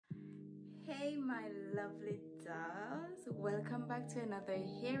Hey my lovely dolls, welcome back to another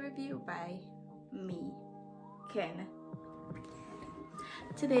hair review by me, Ken.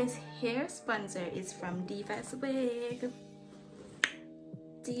 Today's hair sponsor is from Divaswigs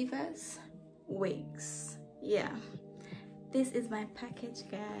yeah, this is my package,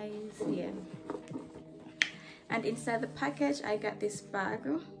 guys. Yeah, and inside the package I got this bag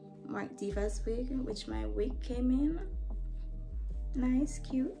marked Divaswigs, which my wig came in. Nice,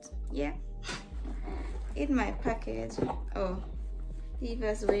 cute. Yeah, in my package, oh,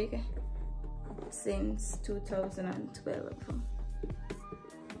 Divaswigs since 2012.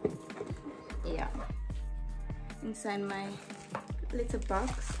 Yeah, inside my little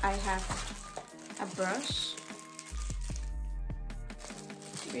box I have a brush,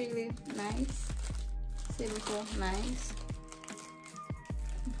 really nice, simple, nice.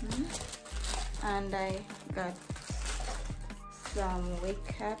 And I got some wig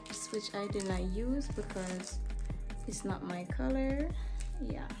caps which I did not use because it's not my color.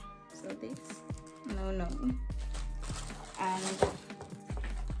 Yeah, so this no, and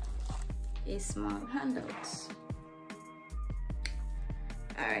a small handout.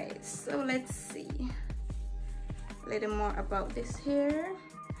 All right, so let's see a little more about this hair.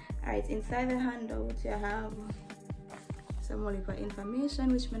 All right, inside the handout you have some more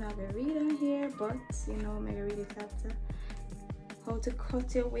information which may not be read on here, but you know, maybe read it after. How to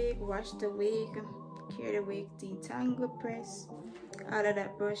cut your wig, wash the wig, cure the wig, detangle, press, all of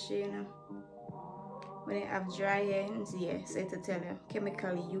that brushing. When you have dry ends, yeah, so to tell you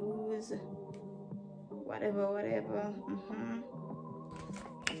chemical use, whatever.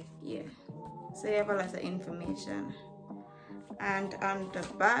 Yeah, so you have a lot of information. And on the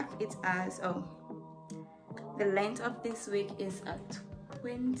back it has, oh, the length of this wig is a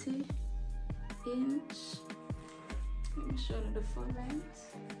 20 inch. Let me show you the full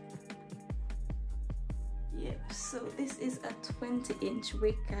length. Yep, so this is a 20-inch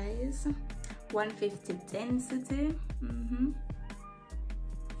wig, guys. 150 density.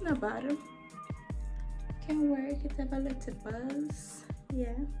 No bother. Can work. It have a little buzz.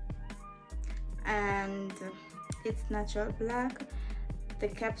 Yeah. And it's natural black. The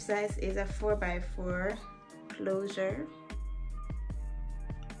cap size is a 4x4 closure.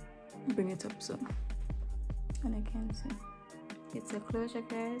 Bring it up so. And I can see it's a closure,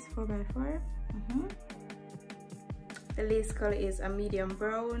 guys. 4x4. The lace color is a medium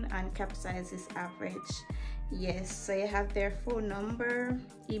brown and cap size is average. Yes, so you have their phone number,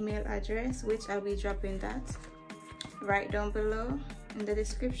 email address, which I'll be dropping that right down below in the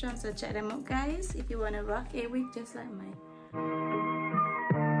description, so check them out, guys, if you want to rock a wig just like mine.